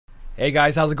Hey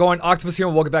guys, how's it going? Octopus here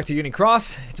and welcome back to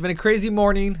Unicross. It's been a crazy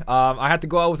morning. I had to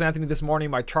go out with Anthony this morning.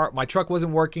 My truck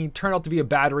wasn't working. Turned out to be a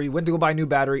battery. Went to go buy a new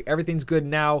battery. Everything's good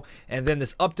now. And then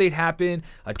this update happened.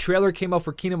 A trailer came out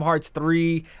for Kingdom Hearts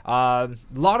 3. A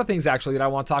lot of things actually that I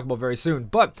want to talk about very soon.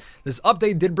 But this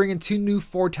update did bring in 2 new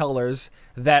Foretellers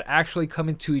that actually come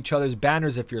into each other's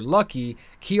banners if you're lucky.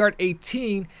 Key Art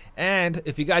 18. And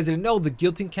if you guys didn't know, the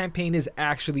Guilting campaign is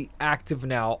actually active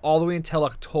now all the way until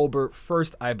October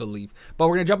 1st, I believe. But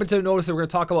we're going to jump into the notice and we're going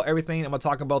to talk about everything. I'm going to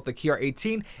talk about the Key Art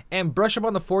 18 and brush up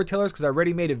on the Foretellers because I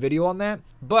already made a video on that.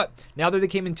 But now that they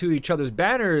came into each other's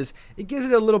banners, it gives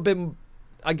it a little bit,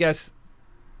 I guess,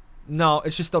 no,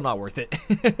 it's just still not worth it.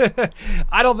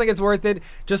 I don't think it's worth it.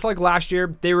 Just like last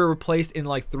year, they were replaced in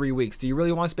like 3 weeks. Do you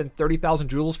really want to spend 30,000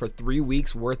 jewels for 3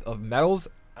 weeks worth of medals?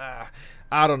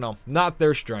 I don't know. Not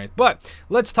their strength. But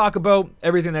let's talk about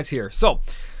everything that's here. So,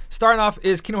 starting off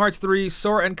is Kingdom Hearts 3,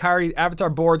 Sora and Kairi avatar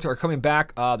boards are coming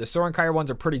back. The Sora and Kairi ones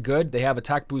are pretty good. They have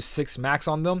attack boost 6 max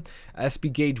on them.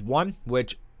 SP gauge 1,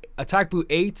 which attack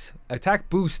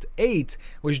boost 8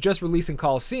 was just released in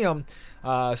Coliseum.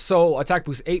 So attack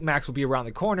boost 8 max will be around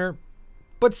the corner.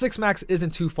 But 6 max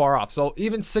isn't too far off. So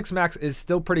even 6 max is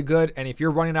still pretty good. And if you're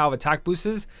running out of attack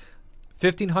boosts,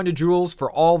 1,500 jewels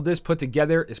for all of this put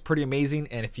together is pretty amazing.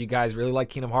 And if you guys really like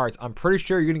Kingdom Hearts, I'm pretty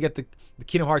sure you're going to get the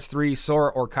Kingdom Hearts 3,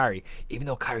 Sora, or Kairi. Even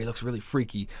though Kairi looks really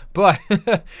freaky. But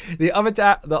the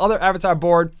other avatar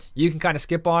board, you can kind of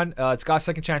skip on. It's got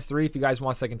Second Chance 3 if you guys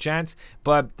want Second Chance.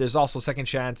 But there's also Second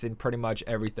Chance in pretty much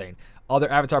everything. Other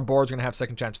avatar boards are going to have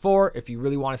Second Chance 4. If you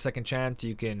really want a Second Chance,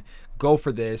 you can go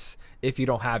for this if you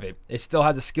don't have it. It still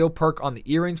has a skill perk on the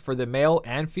earrings for the male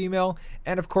and female.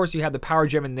 And of course, you have the power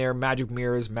gem in there, magic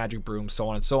mirrors, magic broom, so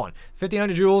on and so on.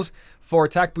 1,500 jewels for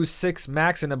attack boost 6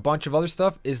 max and a bunch of other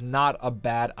stuff is not a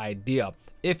bad idea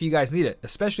if you guys need it,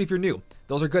 especially if you're new.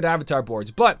 Those are good avatar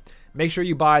boards, but make sure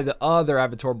you buy the other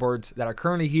avatar boards that are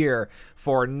currently here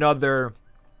for another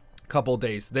couple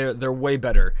days. They're way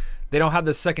better. They don't have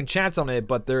the Second Chance on it,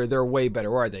 but they're way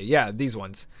better. Where are they? Yeah, these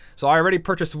ones. So I already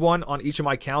purchased one on each of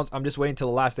my accounts. I'm just waiting till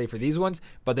the last day for these ones.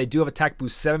 But they do have attack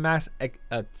boost 7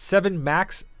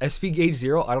 max, SP gauge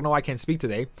 0. I don't know why I can't speak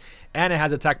today. And it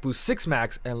has attack boost 6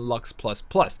 max and Lux plus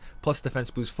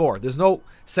defense boost 4. There's no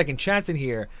Second Chance in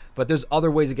here, but there's other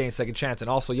ways of getting Second Chance. And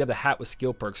also you have the hat with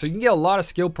skill perk. So you can get a lot of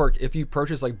skill perk if you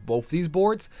purchase like both these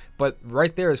boards. But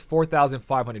right there is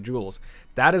 4,500 jewels.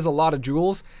 That is a lot of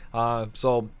jewels.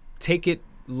 So take it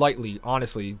lightly,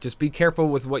 honestly. Just be careful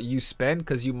with what you spend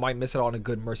because you might miss it on a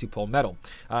good Mercy Pull medal.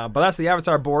 But that's the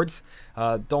avatar boards.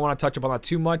 Don't want to touch up on that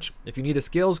too much. If you need the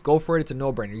skills, go for it. It's a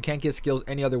no-brainer. You can't get skills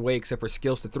any other way except for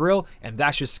skills to thrill, and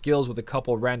that's just skills with a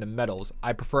couple random medals.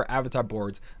 I prefer avatar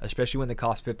boards, especially when they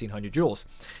cost 1,500 jewels.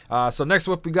 So next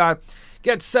up we got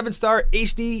get 7-star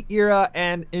HD, Era,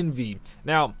 and Envy.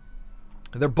 Now,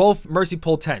 they're both Mercy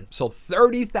Pull 10, so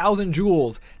 30,000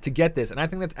 jewels to get this, and I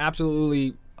think that's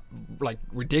absolutely like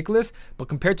ridiculous. But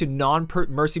compared to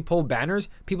non-Mercy Pull banners,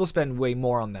 people spend way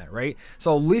more on that, right?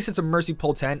 So at least it's a Mercy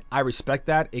Pull 10. I respect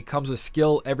that. It comes with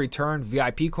skill every turn,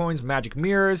 VIP coins, magic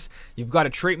mirrors. You've got a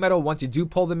trait medal once you do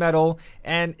pull the medal,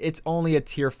 and it's only a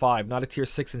tier 5, not a tier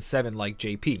 6 and 7 like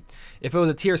JP. If it was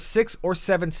a tier 6 or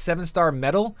 7-star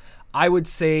medal, I would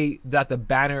say that the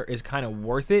banner is kind of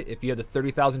worth it. If you have the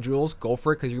 30,000 jewels, go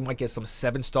for it because you might get some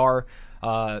 7-star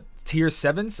tier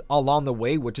 7s along the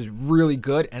way, which is really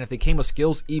good. And if they came with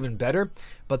skills, even better.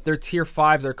 But their tier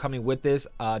 5s are coming with this.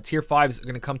 Tier 5s are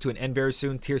going to come to an end very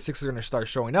soon. Tier 6s are going to start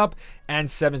showing up, and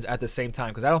 7s at the same time.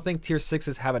 Because I don't think tier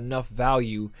 6s have enough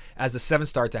value as the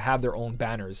 7-star to have their own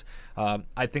banners.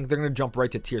 I think they're going to jump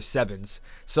right to tier 7s.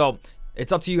 So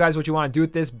it's up to you guys what you want to do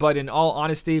with this, but in all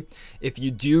honesty, if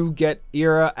you do get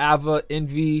Era, Ava,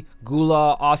 Envy,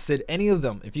 Gula, Acid, any of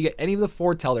them, if you get any of the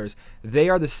Foretellers, they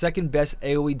are the second best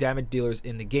AoE damage dealers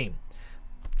in the game.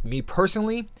 Me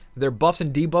personally, their buffs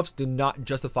and debuffs do not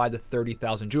justify the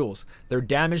 30,000 jewels. Their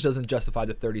damage doesn't justify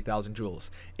the 30,000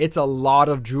 jewels. It's a lot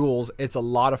of jewels. It's a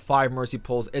lot of 5 Mercy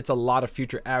Pulls. It's a lot of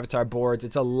future avatar boards.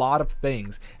 It's a lot of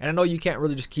things. And I know you can't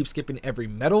really just keep skipping every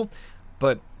medal,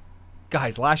 but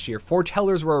guys, last year,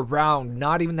 Foretellers were around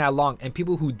not even that long, and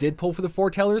people who did pull for the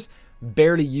Foretellers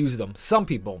barely use them. Some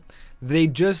people, they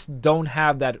just don't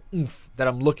have that oomph that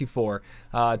I'm looking for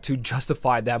to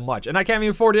justify that much. And I can't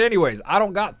even afford it anyways. I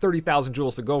don't got 30,000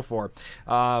 jewels to go for.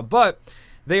 But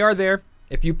they are there.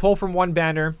 If you pull from one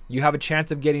banner, you have a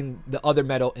chance of getting the other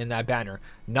medal in that banner.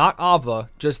 Not Ava,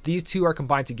 just these two are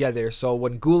combined together. So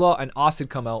when Gula and Acid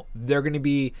come out, they're going to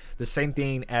be the same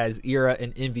thing as Era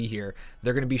and Envy here.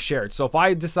 They're going to be shared. So if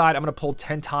I decide I'm going to pull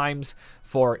 10 times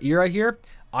for Era here,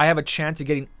 I have a chance of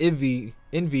getting Envy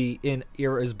in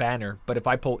Era's banner. But if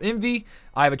I pull Envy,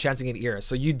 I have a chance of getting Era.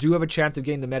 So you do have a chance of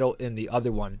getting the medal in the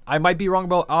other one. I might be wrong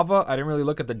about Ava. I didn't really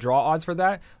look at the draw odds for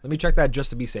that. Let me check that just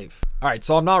to be safe. All right,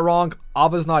 so I'm not wrong.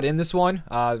 Ava's not in this one.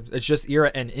 It's just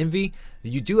Era and Envy.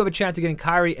 You do have a chance of getting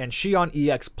Kairi and Xion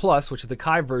EX Plus, which is the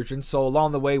Kai version. So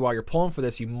along the way, while you're pulling for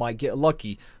this, you might get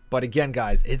lucky. But again,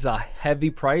 guys, it's a heavy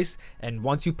price. And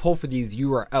once you pull for these,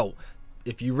 you are out.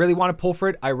 If you really want to pull for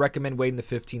it, I recommend waiting the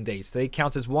 15 days. Today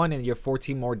counts as one, and you have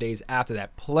 14 more days after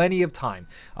that. Plenty of time.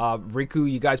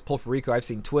 Riku, you guys pull for Riku. I've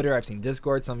seen Twitter. I've seen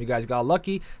Discord. Some of you guys got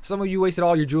lucky. Some of you wasted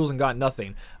all your jewels and got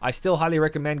nothing. I still highly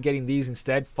recommend getting these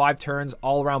instead. 5 turns,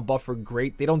 all-around buffer,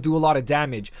 great. They don't do a lot of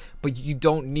damage, but you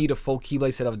don't need a full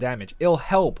Keyblade set of damage. It'll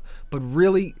help, but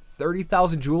really,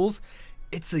 30,000 jewels?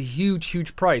 It's a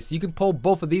huge price. You can pull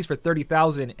both of these for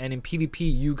 30,000, and in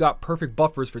PvP you got perfect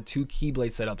buffers for 2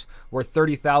 Keyblade setups, where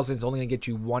 30,000 is only gonna get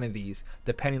you one of these,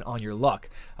 depending on your luck.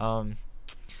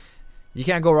 You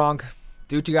can't go wrong.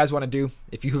 Do what you guys want to do.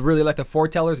 If you really like the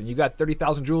Foretellers and you got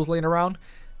 30,000 jewels laying around,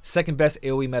 second best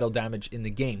AoE medal damage in the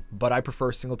game. But I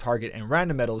prefer single target and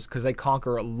random medals because they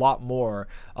conquer a lot more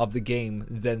of the game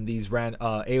than these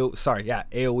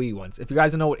AoE ones. If you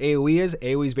guys don't know what AoE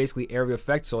is basically area of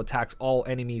effect, so attacks all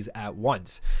enemies at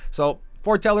once. So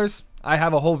Foretellers, I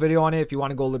have a whole video on it if you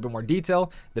want to go a little bit more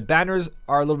detail. The banners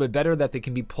are a little bit better that they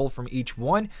can be pulled from each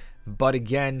one, but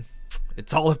again,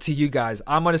 it's all up to you guys.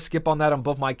 I'm going to skip on that on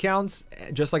both my accounts,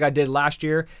 just like I did last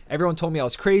year. Everyone told me I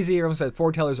was crazy. Everyone said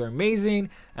Foretellers are amazing.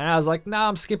 And I was like, nah,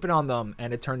 I'm skipping on them.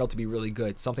 And it turned out to be really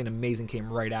good. Something amazing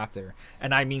came right after.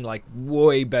 And I mean like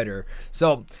way better.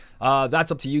 So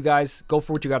that's up to you guys. Go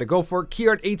for what you got to go for. Key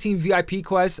Art 18 VIP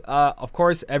quest. Of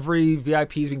course, every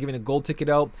VIP has been giving a gold ticket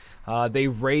out. They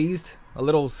raised a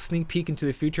little sneak peek into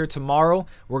the future. Tomorrow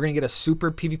we're gonna get a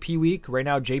super PvP week. Right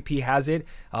now JP has it.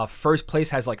 First place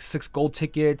has like 6 gold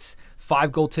tickets,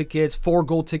 5 gold tickets, 4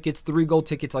 gold tickets, 3 gold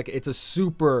tickets. Like, it's a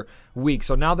super week.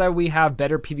 So now that we have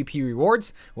better PvP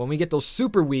rewards, when we get those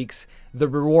super weeks, the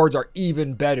rewards are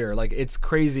even better. Like, it's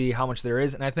crazy how much there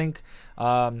is. And I think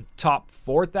top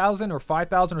 4,000 or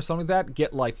 5,000 or something like that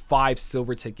get like 5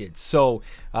 silver tickets. So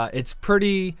it's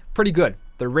pretty good.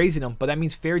 They're raising them, but that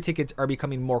means fairy tickets are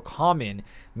becoming more common,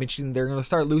 meaning they're going to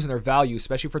start losing their value,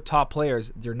 especially for top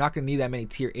players. They're not going to need that many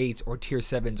tier 8s or tier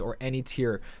 7s or any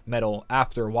tier medal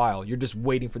after a while. You're just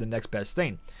waiting for the next best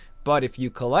thing. But if you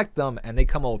collect them and they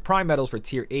come out with prime medals for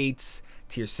tier 8s,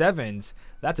 tier 7s,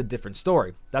 that's a different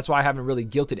story. That's why I haven't really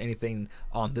guilted anything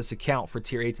on this account for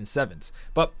tier 8s and 7s.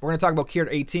 But we're going to talk about Key Art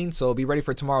 18, so be ready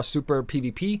for tomorrow's super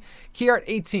PvP. Key Art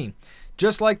 18,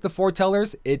 just like the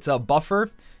Foretellers, it's a buffer.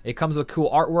 It comes with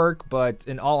cool artwork, but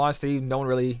in all honesty, no one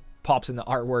really pops in the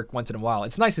artwork once in a while.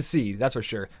 It's nice to see, that's for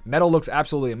sure. Metal looks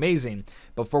absolutely amazing,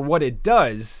 but for what it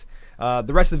does,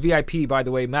 the rest of the VIP, by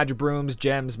the way, magic brooms,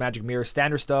 gems, magic mirrors,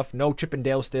 standard stuff, no Chip and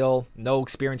Dale still, no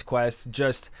experience quests,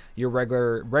 just your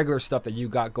regular stuff that you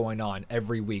got going on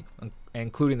every week,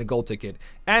 including the gold ticket,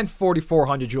 and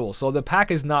 4,400 jewels. So the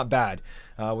pack is not bad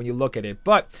when you look at it.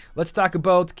 But let's talk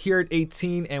about Key Art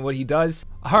 18 and what he does.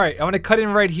 All right, I'm going to cut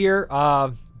in right here.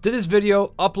 Did this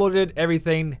video, uploaded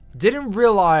everything, didn't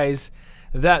realize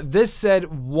that this said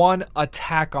 1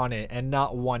 attack on it and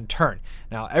not 1 turn.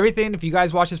 Now everything, if you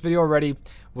guys watched this video already,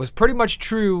 was pretty much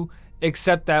true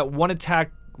except that 1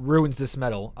 attack ruins this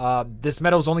medal. This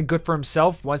medal is only good for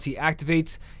himself. Once he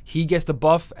activates, he gets the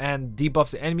buff and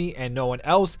debuffs the enemy and no one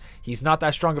else. He's not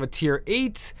that strong of a tier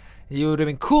 8. It would have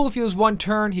been cool if he was 1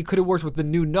 turn. He could have worked with the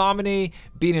new nominee,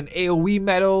 being an AoE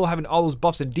medal, having all those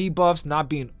buffs and debuffs, not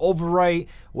being overwrite.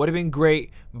 Would have been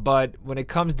great, but when it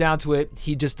comes down to it,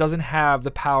 he just doesn't have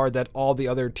the power that all the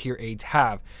other tier 8s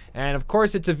have. And of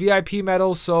course, it's a VIP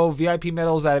medal, so VIP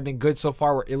medals that have been good so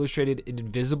far were illustrated in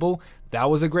Invisible. That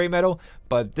was a great medal,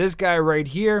 but this guy right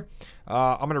here,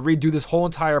 I'm going to redo this whole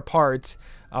entire part.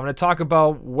 I'm going to talk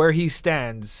about where he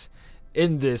stands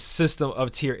in this system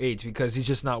of tier 8 because he's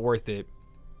just not worth it.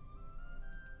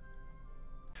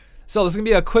 So this is going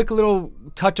to be a quick little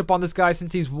touch up on this guy.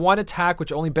 Since he's 1 attack,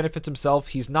 which only benefits himself,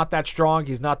 he's not that strong,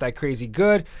 he's not that crazy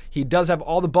good. He does have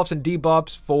all the buffs and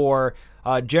debuffs for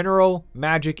general,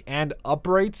 magic, and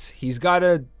uprights. He's got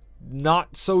a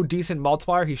not so decent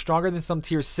multiplier. He's stronger than some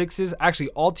tier 6s,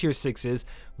 actually all tier 6s,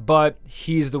 but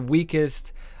he's the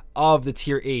weakest of the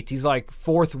tier 8. He's like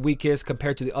 4th weakest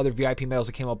compared to the other VIP medals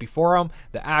that came out before him,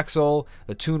 the Axel,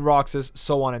 the Toon Roxas,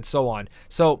 so on and so on.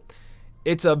 So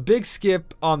It's a big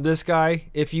skip on this guy.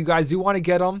 If you guys do want to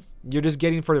get him, you're just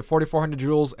getting for the 4,400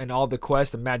 jewels and all the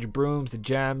quests, the magic brooms, the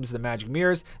gems, the magic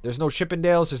mirrors. There's no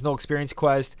Chippendales, there's no experience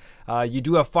quest. You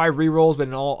do have 5 rerolls, but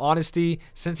in all honesty,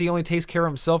 since he only takes care of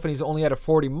himself and he's only at a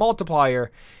 40 multiplier,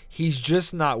 he's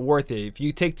just not worth it. If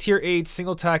you take tier 8,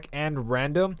 single attack, and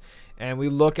random, and we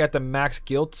look at the max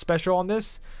guild special on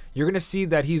this, you're going to see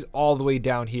that he's all the way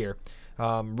down here.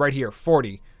 Right here,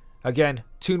 40. Again,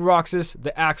 Toon Roxas,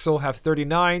 the Axel have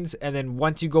 39s, and then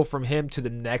once you go from him to the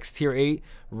next tier 8,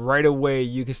 right away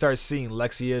you can start seeing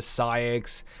Lexius,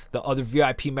 Syx, the other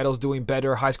VIP medals doing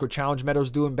better, high score challenge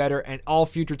medals doing better, and all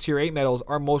future tier 8 medals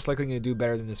are most likely going to do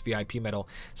better than this VIP medal.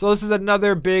 So this is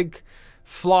another big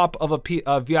flop of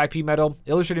a VIP medal.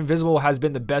 Illustrated Invisible has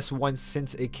been the best one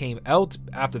since it came out.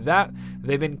 After that,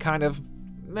 they've been kind of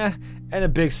meh and a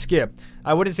big skip.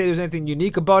 I wouldn't say there's anything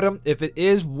unique about him. If it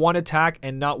is one attack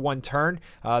and not one turn,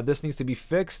 this needs to be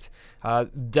fixed.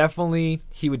 Definitely,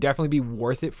 he would definitely be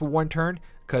worth it for one turn,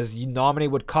 because you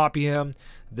nominate would copy him.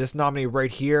 This nominate right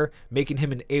here, making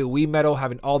him an AoE medal,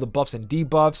 having all the buffs and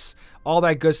debuffs, all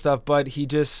that good stuff, but he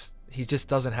just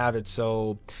doesn't have it.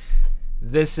 So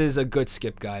this is a good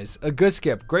skip, guys. A good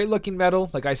skip. Great looking medal,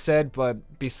 like I said, but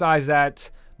besides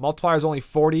that, multiplier is only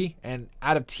 40, and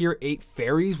out of tier 8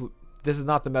 fairies, this is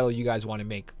not the medal you guys want to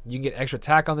make. You can get extra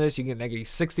attack on this, you can get negative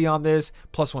 60 on this,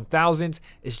 plus 1000.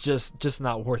 It's just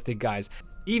not worth it, guys.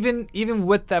 Even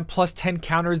with that plus 10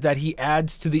 counters that he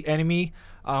adds to the enemy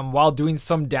while doing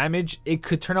some damage, it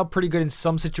could turn out pretty good in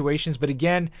some situations, but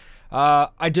again,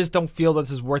 I just don't feel that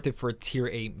this is worth it for a tier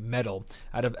 8 medal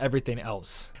out of everything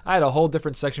else. I had a whole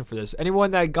different section for this.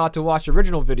 Anyone that got to watch the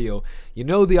original video, you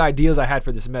know the ideas I had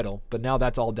for this medal, but now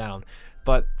that's all down.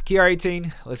 But Key Art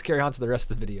 18, let's carry on to the rest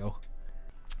of the video.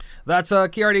 That's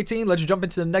Key Art 18. Let's jump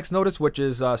into the next notice, which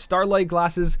is Starlight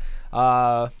Glasses.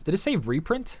 Did it say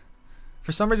reprint?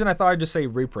 For some reason, I thought I'd just say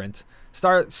reprint.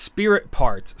 Spirit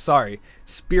Part. Sorry,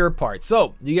 Spirit Part.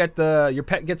 So you get your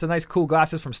pet gets a nice cool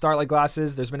glasses from Starlight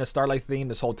Glasses. There's been a Starlight theme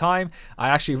this whole time. I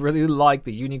actually really like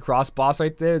the Unicross boss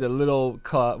right there. The little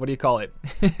what do you call it?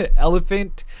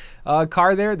 Elephant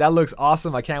car there. That looks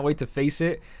awesome. I can't wait to face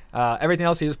it. Everything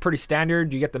else is pretty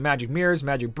standard. You get the magic mirrors,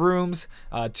 magic brooms,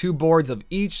 2 boards of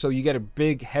each, so you get a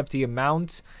big hefty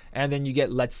amount, and then you get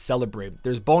Let's Celebrate.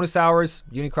 There's bonus hours.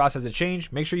 Unicross has a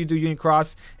change. Make sure you do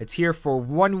Unicross. It's here for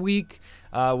 1 week,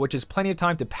 which is plenty of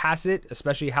time to pass it,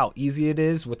 especially how easy it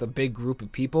is with a big group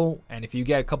of people. And if you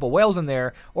get a couple whales in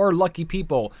there or lucky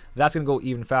people, that's going to go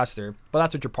even faster. But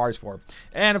that's what your party's for.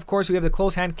 And of course, we have the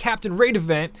Close Hand Captain Raid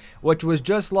event, which was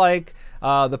just like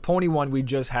the pony one we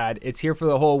just had. It's here for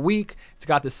the whole week. It's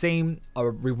got the same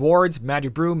rewards,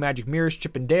 magic broom, magic mirrors,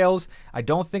 Chippendales. I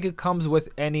don't think it comes with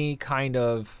any kind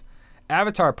of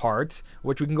avatar parts,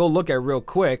 which we can go look at real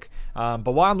quick.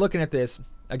 But while I'm looking at this,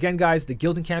 again, guys, the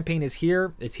Guilting campaign is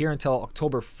here. It's here until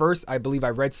October 1st, I believe I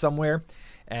read somewhere,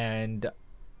 and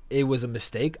it was a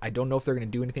mistake. I don't know if they're going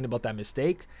to do anything about that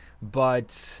mistake,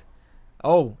 but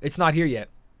oh, it's not here yet.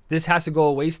 This has to go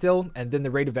away still, and then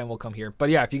the raid event will come here. But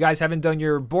yeah, if you guys haven't done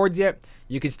your boards yet,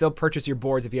 you can still purchase your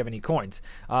boards if you have any coins.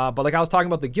 But like I was talking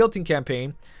about the Guilting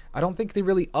campaign, I don't think they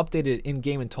really updated it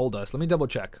in-game and told us. Let me double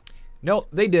check. No,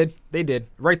 they did. They did.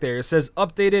 Right there. It says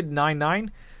updated 9/9.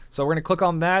 So we're going to click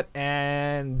on that,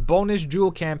 and bonus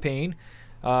jewel campaign.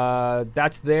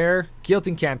 That's their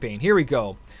Guilting campaign. Here we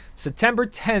go. September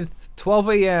 10th, 12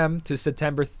 a.m. to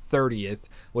September 30th,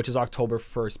 which is October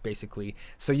 1st, basically.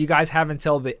 So you guys have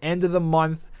until the end of the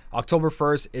month. October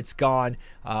 1st, it's gone.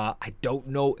 I don't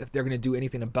know if they're going to do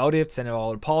anything about it, send an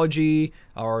apology,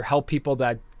 or help people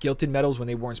that guilted medals when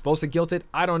they weren't supposed to guilt it.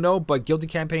 I don't know, but Guilty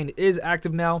campaign is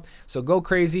active now. So go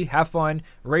crazy, have fun.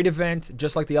 Raid event,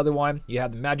 just like the other one. You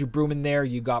have the magic broom in there.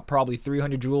 You got probably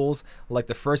 300 jewels, like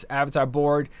the first avatar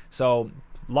board. So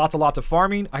lots of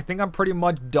farming. I think I'm pretty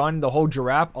much done the whole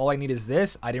giraffe. All I need is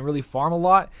this. I didn't really farm a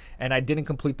lot, and I didn't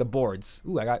complete the boards.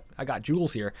 Ooh, I got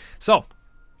jewels here. So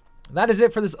that is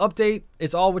it for this update.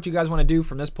 It's all what you guys want to do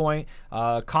from this point.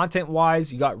 Content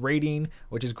wise, you got rating,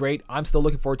 which is great. I'm still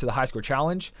looking forward to the high score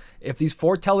challenge. If these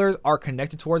foretellers are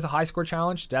connected towards the high score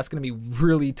challenge, that's going to be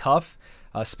really tough,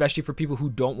 especially for people who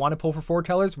don't want to pull for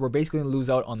foretellers. We're basically going to lose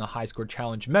out on the high score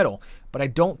challenge medal, but I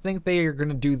don't think they are going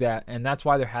to do that, and that's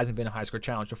why there hasn't been a high score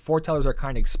challenge. The foretellers are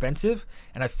kind of expensive,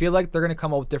 and I feel like they're going to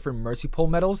come up with different mercy pull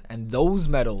medals, and those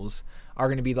medals are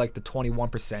going to be like the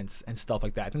 21% and stuff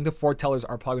like that. I think the foretellers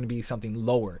are probably going to be something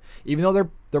lower, even though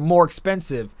they're more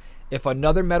expensive. If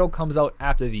another medal comes out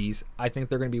after these, I think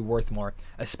they're going to be worth more,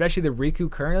 especially the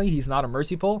Riku. Currently, he's not a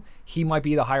mercy pull. He might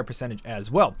be the higher percentage as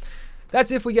well.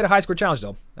 That's if we get a high score challenge,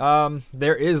 though.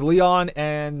 There is Leon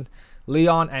and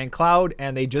Leon, and Cloud,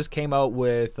 and they just came out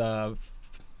with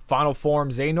Final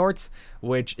Form Xehanorts,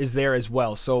 which is there as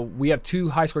well. So we have 2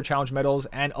 high score challenge medals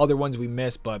and other ones we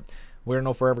missed, but we don't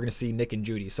know if we're ever going to see Nick and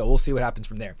Judy. So we'll see what happens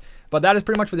from there. But that is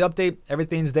pretty much for the update.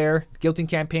 Everything's there. Guilting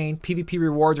campaign, PvP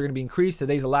rewards are going to be increased.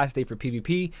 Today's the last day for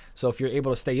PvP. So if you're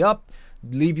able to stay up,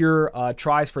 leave your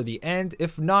tries for the end.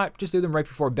 If not, just do them right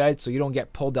before bed so you don't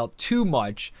get pulled out too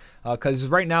much. Because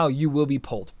right now you will be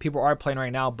pulled. People are playing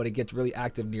right now, but it gets really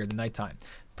active near the nighttime.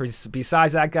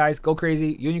 Besides that, guys, go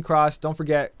crazy. Union Cross, don't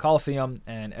forget Coliseum,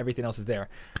 and everything else is there.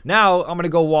 Now, I'm going to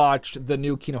go watch the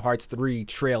new Kingdom Hearts 3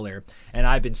 trailer. And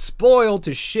I've been spoiled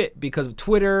to shit because of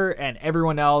Twitter and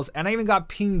everyone else. And I even got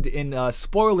pinged in a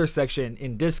spoiler section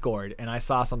in Discord. And I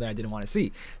saw something I didn't want to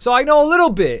see. So I know a little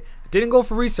bit. Didn't go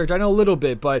for research, I know a little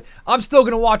bit, but I'm still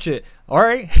going to watch it, all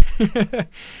right?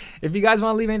 If you guys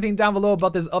want to leave anything down below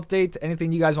about this update,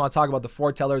 anything you guys want to talk about the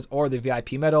Foretellers or the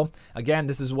VIP medal, again,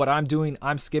 this is what I'm doing.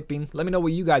 I'm skipping. Let me know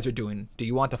what you guys are doing. Do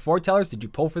you want the Foretellers? Did you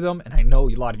pull for them? And I know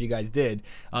a lot of you guys did.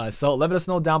 So let us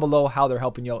know down below how they're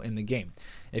helping you out in the game.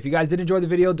 If you guys did enjoy the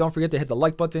video, don't forget to hit the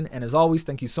like button. And as always,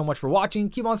 thank you so much for watching.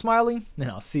 Keep on smiling,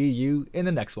 and I'll see you in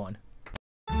the next one.